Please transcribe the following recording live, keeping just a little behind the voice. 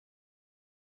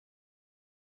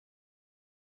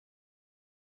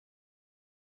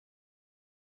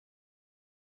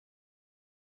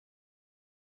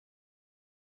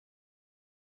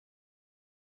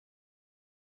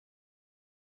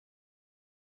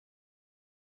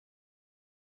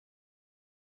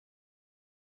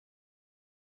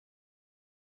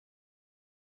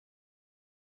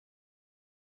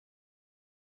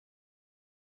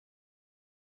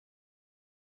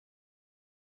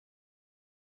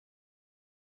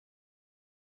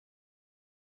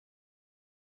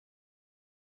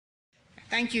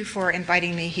Thank you for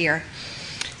inviting me here.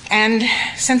 And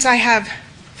since I have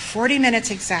 40 minutes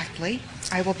exactly,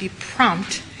 I will be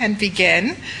prompt and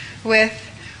begin with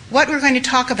what we're going to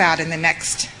talk about in the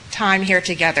next time here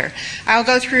together. I'll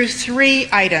go through 3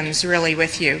 items really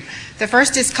with you. The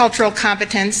first is cultural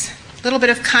competence, a little bit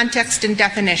of context and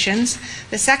definitions.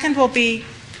 The second will be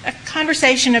a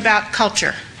conversation about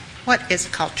culture. What is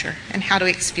culture and how to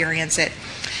experience it?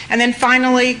 And then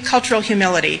finally, cultural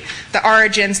humility, the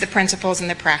origins, the principles, and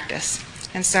the practice.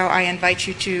 And so I invite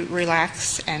you to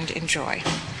relax and enjoy.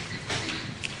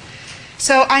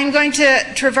 So I'm going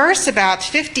to traverse about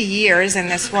 50 years in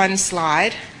this one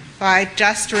slide by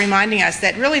just reminding us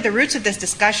that really the roots of this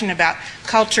discussion about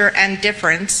culture and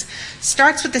difference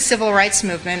starts with the civil rights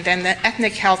movement and the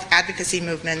ethnic health advocacy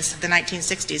movements of the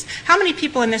 1960s. How many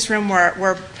people in this room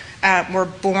were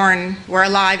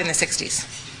alive in the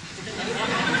 60s?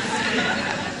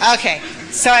 Okay,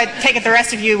 so I take it the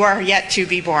rest of you were yet to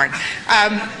be born.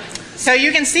 So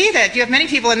you can see that you have many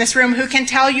people in this room who can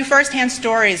tell you firsthand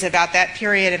stories about that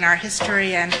period in our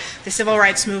history and the civil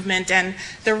rights movement and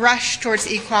the rush towards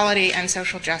equality and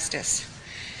social justice.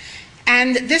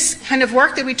 And this kind of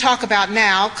work that we talk about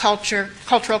now, culture,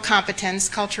 cultural competence,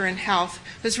 culture and health,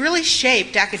 was really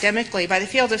shaped academically by the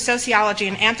field of sociology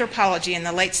and anthropology in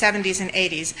the late 70s and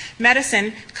 80s.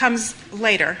 Medicine comes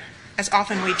later, as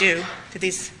often we do, to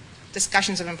these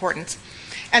discussions of importance.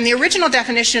 And the original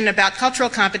definition about cultural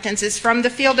competence is from the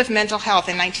field of mental health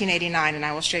in 1989, and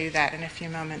I will show you that in a few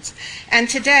moments. And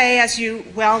today, as you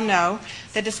well know,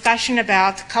 the discussion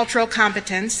about cultural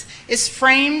competence is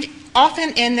framed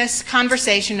often in this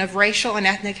conversation of racial and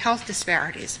ethnic health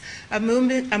disparities, a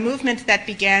movement that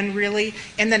began really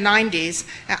in the 90s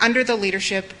under the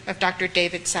leadership of Dr.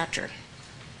 David Satcher.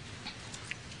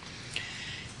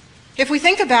 If we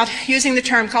think about using the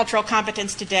term cultural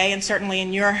competence today, and certainly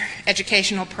in your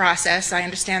educational process, I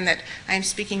understand that I am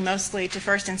speaking mostly to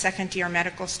first and second year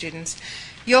medical students,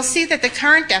 you'll see that the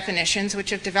current definitions, which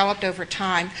have developed over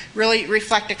time, really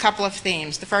reflect a couple of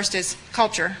themes. The first is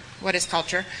culture. What is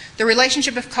culture? The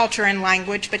relationship of culture and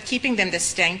language, but keeping them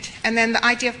distinct, and then the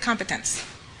idea of competence.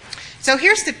 So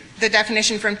here's the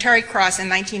definition from Terry Cross in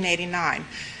 1989.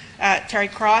 Terry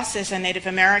Cross is a Native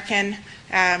American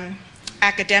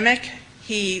academic.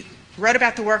 He wrote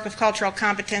about the work of cultural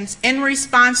competence in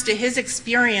response to his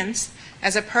experience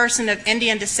as a person of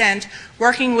Indian descent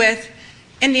working with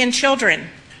Indian children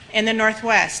in the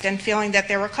Northwest and feeling that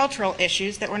there were cultural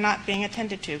issues that were not being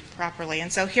attended to properly.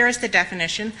 And so here's the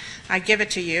definition. I give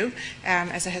it to you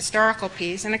as a historical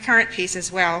piece and a current piece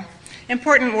as well.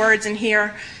 Important words in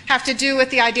here have to do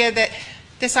with the idea that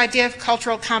this idea of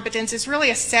cultural competence is really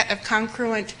a set of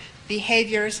congruent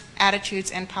behaviors,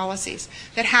 attitudes, and policies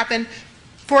that happen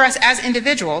for us as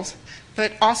individuals,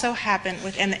 but also happen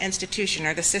within the institution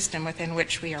or the system within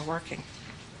which we are working.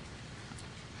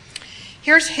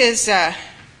 Here's his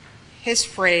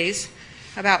phrase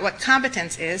about what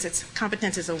competence is.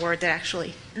 Competence is a word that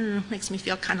actually makes me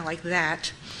feel kind of like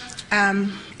that.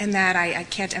 In that I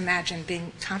can't imagine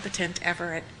being competent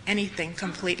ever at anything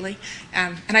completely.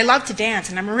 And I love to dance,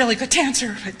 and I'm a really good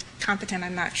dancer, but competent,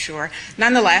 I'm not sure.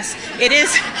 Nonetheless, it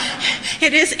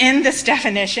is in this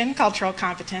definition, cultural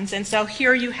competence, and so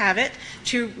here you have it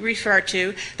to refer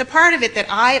to. The part of it that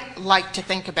I like to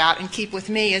think about and keep with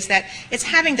me is that it's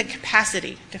having the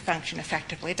capacity to function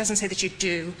effectively. It doesn't say that you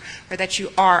do or that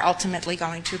you are ultimately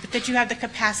going to, but that you have the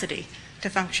capacity to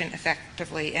function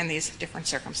effectively in these different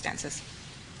circumstances.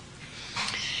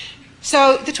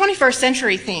 So the 21st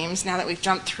century themes, now that we've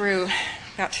jumped through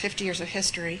about 50 years of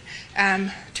history,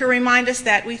 to remind us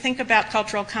that we think about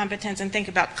cultural competence and think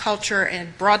about culture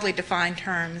in broadly defined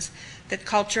terms, that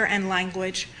culture and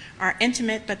language are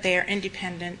intimate but they are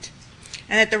independent,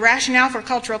 and that the rationale for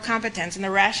cultural competence and the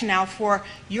rationale for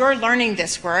your learning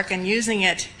this work and using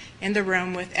it in the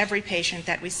room with every patient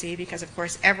that we see, because of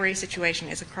course every situation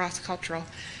is a cross-cultural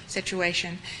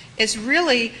situation, is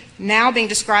really now being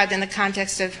described in the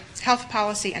context of health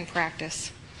policy and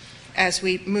practice as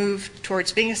we move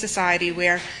towards being a society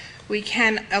where we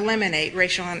can eliminate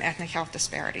racial and ethnic health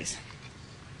disparities.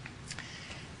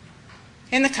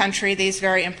 In the country, these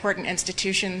very important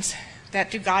institutions that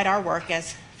do guide our work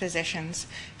as physicians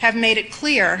have made it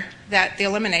clear that the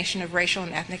elimination of racial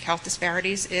and ethnic health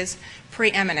disparities is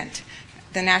preeminent.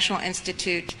 The National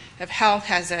Institute of Health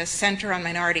has a Center on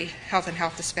Minority Health and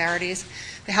Health Disparities.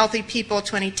 The Healthy People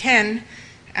 2010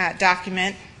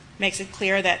 document makes it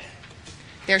clear that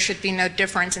there should be no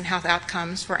difference in health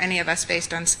outcomes for any of us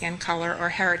based on skin color or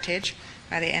heritage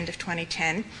by the end of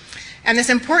 2010. And this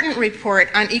important report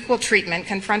on equal treatment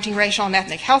confronting racial and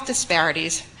ethnic health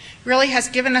disparities really has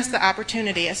given us the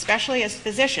opportunity, especially as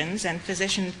physicians and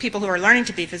people who are learning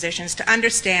to be physicians, to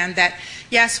understand that,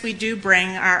 yes, we do bring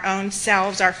our own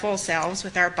selves, our full selves,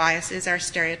 with our biases, our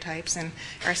stereotypes, and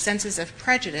our senses of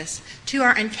prejudice to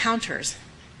our encounters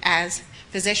as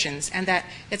physicians, and that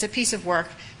it's a piece of work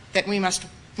that we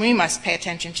must pay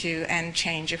attention to and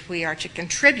change if we are to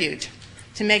contribute,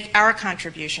 to make our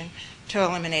contribution to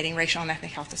eliminating racial and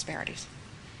ethnic health disparities.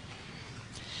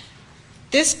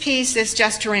 This piece is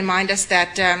just to remind us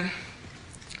that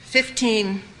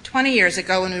 15, 20 years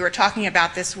ago, when we were talking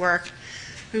about this work,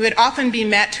 we would often be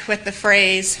met with the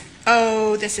phrase,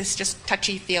 oh, this is just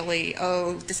touchy-feely,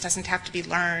 oh, this doesn't have to be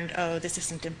learned, oh, this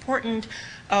isn't important,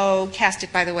 oh, cast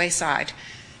it by the wayside.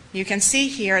 You can see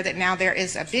here that now there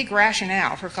is a big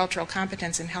rationale for cultural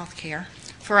competence in healthcare,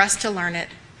 for us to learn it,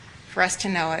 for us to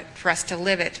know it, for us to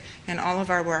live it in all of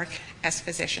our work as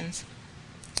physicians.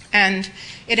 And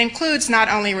it includes not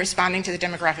only responding to the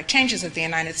demographic changes of the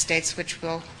United States, which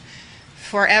will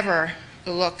forever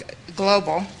look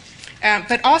global,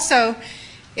 but also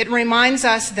it reminds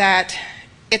us that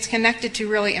it's connected to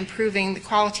really improving the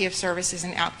quality of services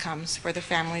and outcomes for the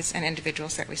families and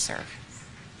individuals that we serve.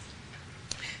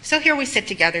 So here we sit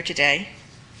together today.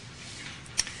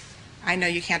 I know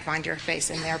you can't find your face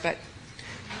in there, but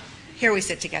here we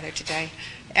sit together today.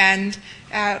 And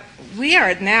we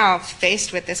are now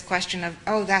faced with this question of,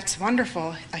 oh, that's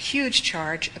wonderful, a huge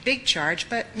charge, a big charge,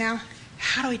 but now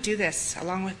how do we do this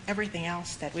along with everything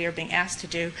else that we are being asked to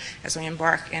do as we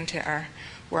embark into our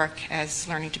work as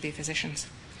learning to be physicians?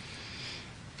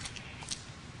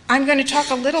 I'm going to talk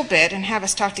a little bit and have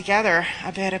us talk together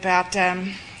a bit about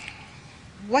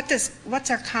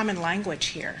what's our common language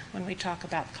here when we talk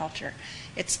about culture.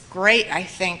 It's great, I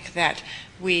think, that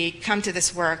we come to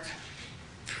this work,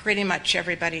 pretty much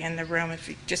everybody in the room, if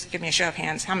you just give me a show of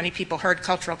hands, how many people heard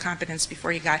cultural competence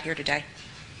before you got here today?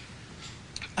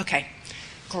 Okay,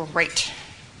 great.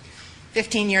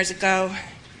 15 years ago,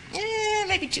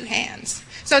 maybe 2 hands.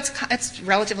 So it's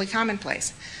relatively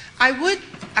commonplace. I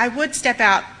would step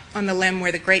out on the limb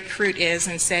where the grapefruit is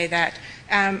and say that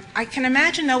I can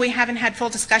imagine, though, we haven't had full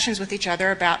discussions with each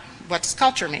other about what does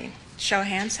culture mean. Show of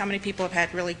hands, how many people have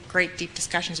had really great, deep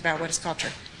discussions about what is culture?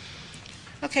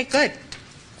 Okay, good.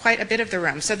 Quite a bit of the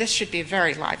room. So this should be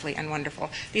very lively and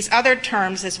wonderful. These other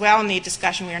terms as well need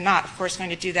discussion. We are not, of course, going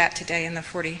to do that today in the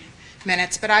 40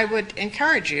 minutes, but I would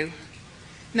encourage you,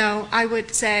 no, I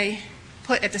would say,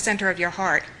 put at the center of your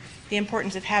heart the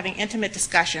importance of having intimate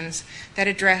discussions that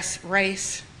address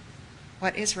race.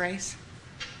 What is race?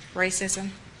 Racism?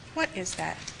 What is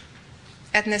that?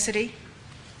 Ethnicity?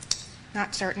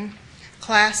 Not certain.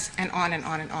 Class, and on and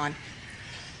on and on.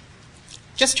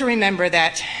 Just to remember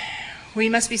that we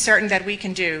must be certain that we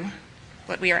can do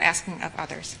what we are asking of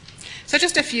others. So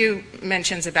just a few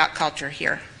mentions about culture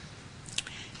here.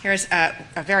 Here's a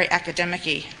very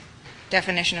academic-y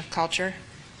definition of culture: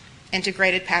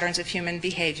 integrated patterns of human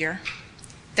behavior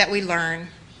that we learn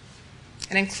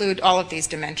and include all of these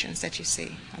dimensions that you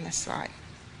see on this slide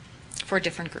for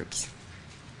different groups.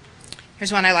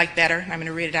 Here's one I like better. I'm going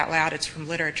to read it out loud. It's from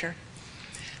literature.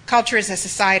 Culture is a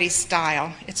society's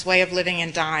style, its way of living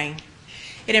and dying.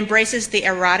 It embraces the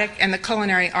erotic and the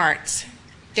culinary arts,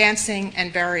 dancing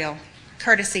and burial,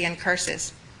 courtesy and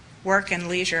curses, work and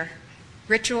leisure,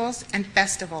 rituals and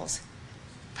festivals,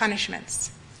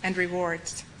 punishments and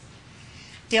rewards,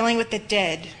 dealing with the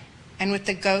dead and with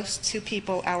the ghosts who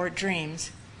people our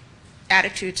dreams,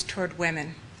 attitudes toward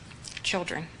women,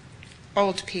 children,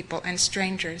 old people and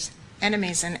strangers,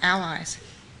 enemies and allies,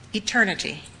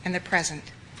 eternity and the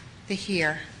present, the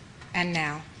here and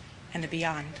now and the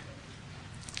beyond.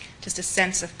 Just a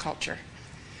sense of culture.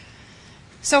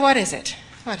 So what is it?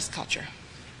 What is culture?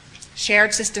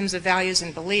 Shared systems of values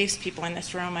and beliefs. People in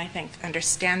this room, I think,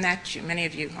 understand that. Many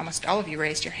of you, almost all of you,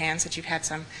 raised your hands that you've had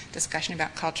some discussion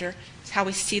about culture. It's how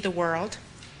we see the world.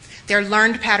 They're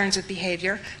learned patterns of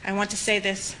behavior. I want to say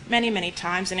this many, many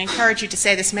times and encourage you to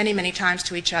say this many, many times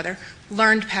to each other.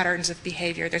 Learned patterns of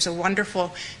behavior. There's a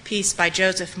wonderful piece by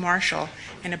Joseph Marshall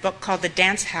in a book called The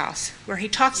Dance House, where he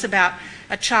talks about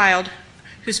a child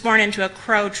who's born into a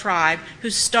Crow tribe,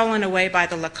 who's stolen away by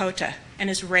the Lakota and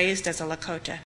is raised as a Lakota.